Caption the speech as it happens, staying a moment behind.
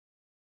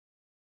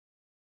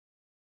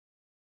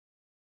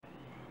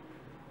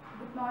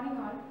morning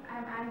all.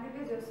 I am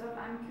Andrea Joseph.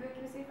 I am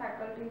QAQC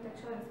faculty in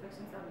Techshore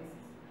Inspection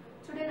Services.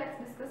 Today let's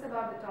discuss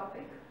about the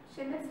topic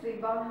Schmidt's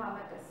rebound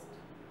hammer test.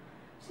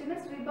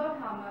 Schmidt's rebound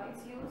hammer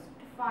is used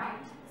to find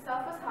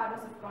surface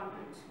hardness of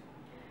concrete.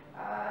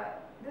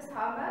 This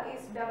hammer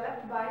is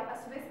developed by a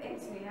Swiss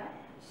engineer,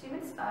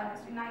 Ernst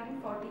Schmidt, in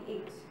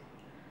 1948,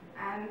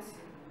 and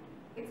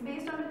it's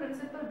based on the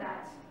principle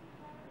that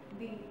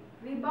the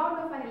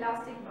rebound of an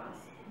elastic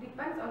mass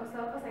depends on the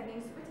surface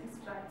against which it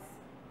strikes.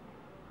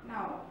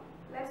 Now,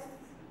 let's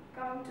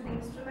come to the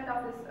instrument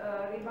of this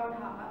rebound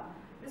hammer.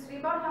 This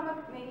rebound hammer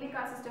mainly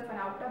consists of an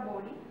outer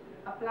body,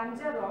 a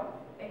plunger rod,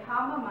 a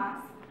hammer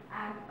mass,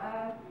 and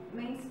a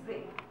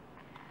mainspring.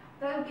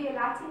 There will be a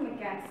latching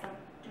mechanism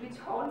which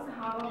holds the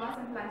hammer mass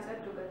and plunger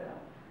together,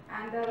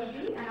 and there will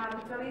be an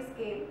arbitrary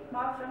scale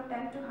marked from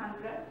 10 to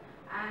 100,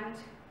 and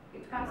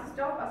it consists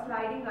of a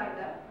sliding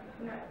rider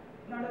in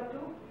order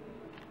to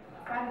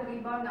find the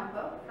rebound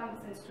number from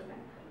this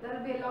instrument. There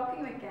will be a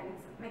locking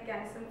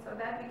mechanism so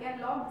that we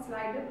can lock the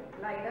sliding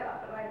rider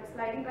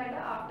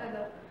after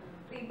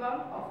the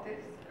rebound of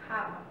this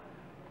hammer.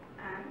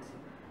 And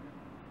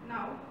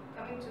now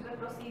coming to the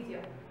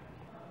procedure.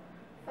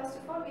 First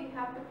of all, we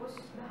have to push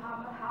the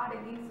hammer hard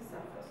against the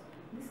surface.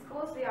 This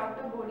causes the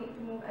outer body to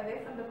move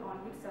away from the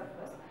concrete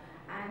surface,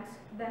 and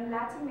then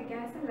latching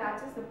mechanism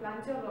latches the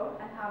plunger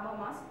rod and hammer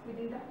mass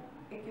within the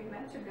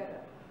equipment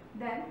together.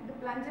 Then the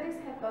plunger is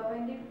held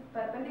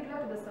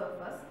perpendicular to the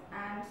surface,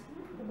 and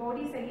the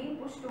body is again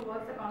pushed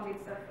towards the concrete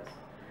surface.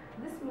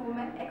 This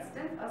movement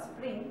extends a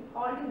spring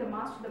holding the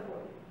mass to the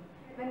body.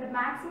 When the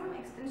maximum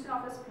extension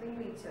of the spring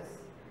reaches,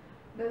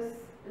 this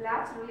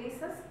latch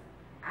releases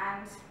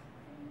and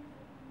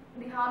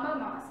the hammer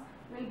mass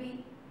will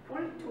be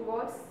pulled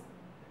towards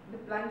the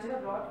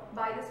plunger rod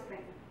by the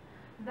spring.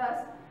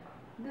 Thus,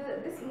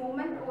 this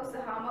movement causes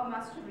the hammer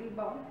mass to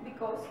rebound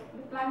because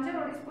the plunger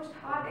rod is pushed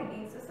hard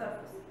against the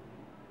surface.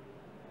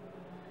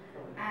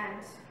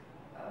 And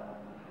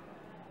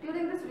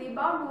during this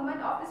rebound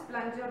movement of this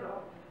plunger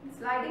rod, the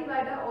sliding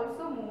rider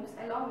also moves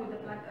along with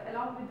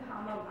the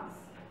hammer mass.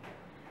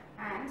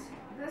 And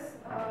this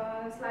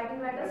sliding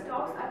rider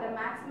stops at the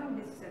maximum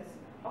distance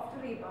of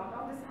the rebound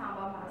of this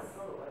hammer mass.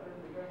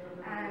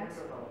 And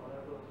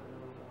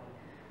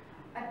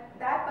at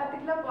that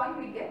particular point,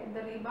 we get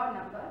the rebound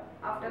number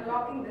after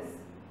locking this,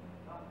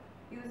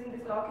 using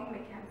this locking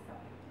mechanism.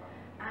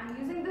 And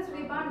using this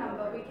rebound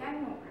number, we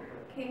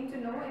came to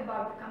know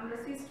about the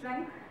compressive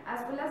strength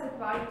as well as the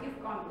quality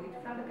of concrete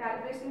from the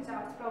calibration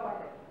charts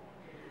provided.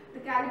 The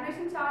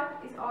calibration chart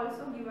is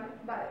also given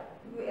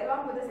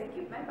along with this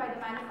equipment by the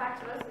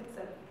manufacturers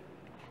itself.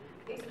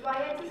 Its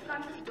y-axis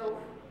consists of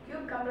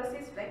cube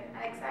compressive strength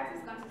and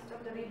x-axis consists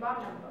of the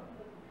rebound number.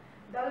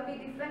 There will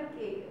be different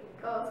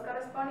curves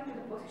corresponding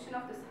to the position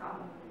of this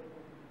hammer.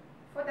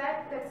 For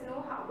that, let's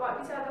know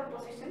which are the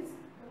positions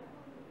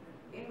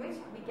in which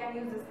we can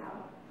use this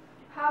hammer.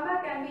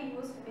 Hammer can be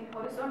used in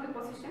horizontal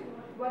position,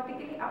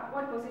 vertically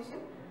upward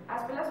position,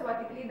 as well as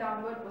vertically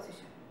downward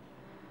position.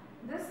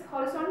 This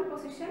horizontal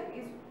position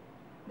is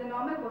the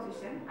normal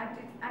position,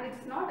 and it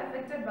is not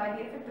affected by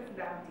the effect of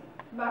gravity.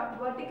 But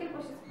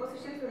vertical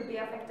positions will be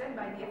affected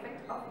by the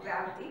effect of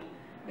gravity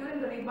during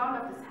the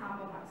rebound of this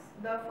hammer mass.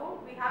 Therefore,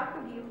 we have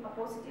to give a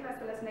positive as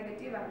well as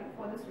negative value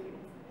for this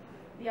reading.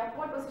 The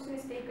upward position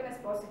is taken as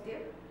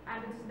positive,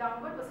 and this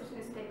downward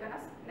position is taken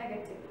as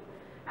negative.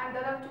 And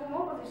there are two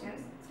more positions,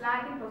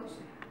 slanting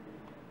position.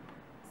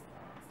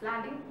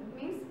 Slanting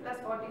means plus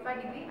 45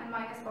 degree and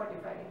minus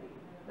 45 degree.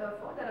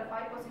 Therefore, there are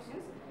 5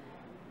 positions: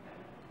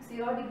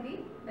 0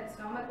 degree, that's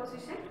normal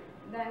position,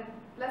 then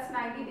plus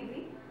 90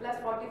 degree, plus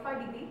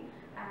 45 degree,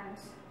 and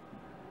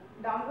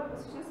downward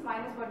positions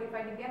minus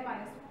 45 degree and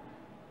minus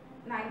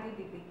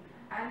 90 degree.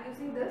 And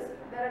using this,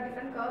 there are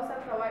different curves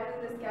are provided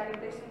in this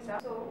calibration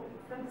chart. So,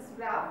 from this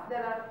graph,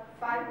 there are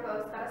 5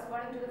 curves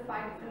corresponding to the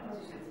 5 different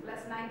positions: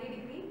 plus 90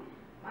 degree,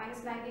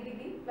 minus 90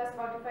 degree, plus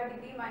 45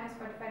 degree, minus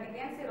 45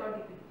 degree, and 0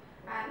 degree.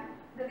 And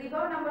the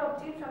rebound number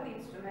obtained from the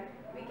instrument,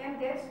 we can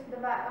get the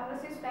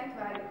compressive strength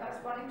value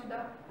corresponding to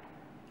the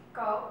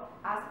curve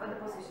as per the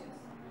positions.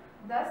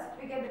 Thus,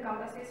 we get the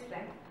compressive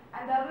strength,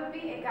 and there will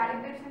be a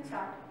calibration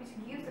chart which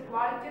gives the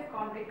quality of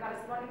concrete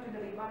corresponding to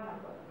the rebound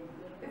number.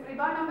 If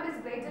rebound number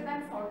is greater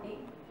than 40,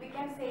 we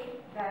can say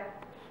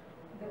that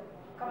the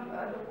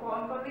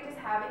concrete is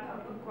having a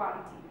good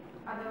quality.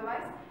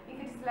 Otherwise, if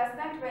it is less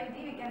than 20,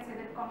 we can say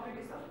that concrete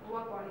is of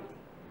poor quality.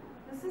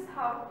 This is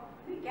how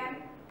we can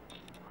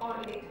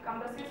correlate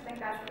compressive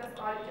strength as well as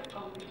quality of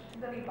concrete to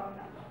the rebound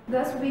number.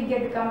 Thus, we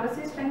get the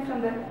compressive strength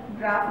from the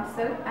graph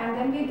itself, and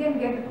then we can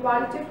get the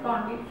quality of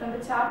concrete from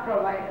the chart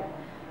provided.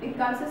 It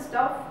consists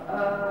of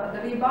the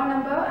rebound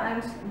number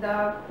and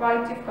the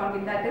quality of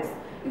concrete. That is,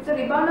 if the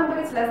rebound number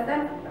is less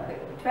than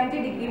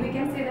 20 degree, we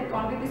can say that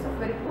concrete is of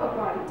very poor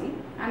quality,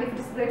 and if it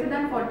is greater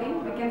than 40,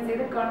 we can say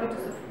that concrete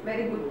is of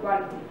very good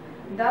quality.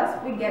 Thus,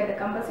 we get the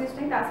compressive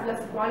strength as well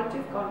as the quality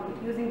of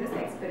concrete using this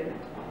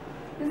experiment.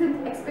 This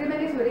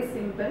experiment is very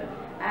simple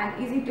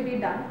and easy to be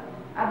done,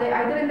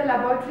 either in the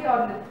laboratory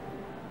or in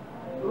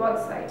the work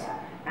site.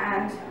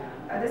 And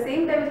at the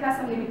same time it has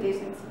some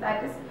limitations.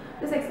 That is,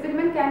 this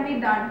experiment can be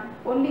done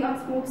only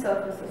on smooth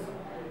surfaces,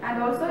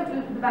 and also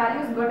the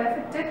values got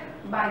affected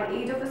by the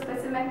age of the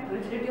specimen,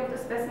 rigidity of the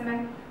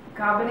specimen,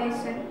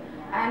 carbonation,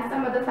 and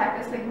some other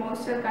factors like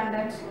moisture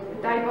content,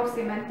 type of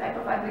cement, type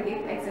of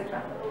aggregate,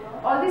 etc.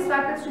 All these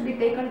factors should be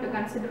taken into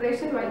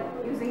consideration while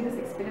using this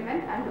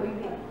experiment and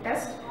doing the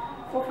test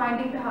for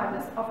finding the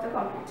hardness of the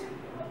concrete.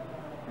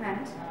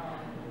 And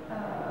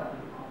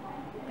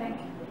thank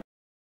you.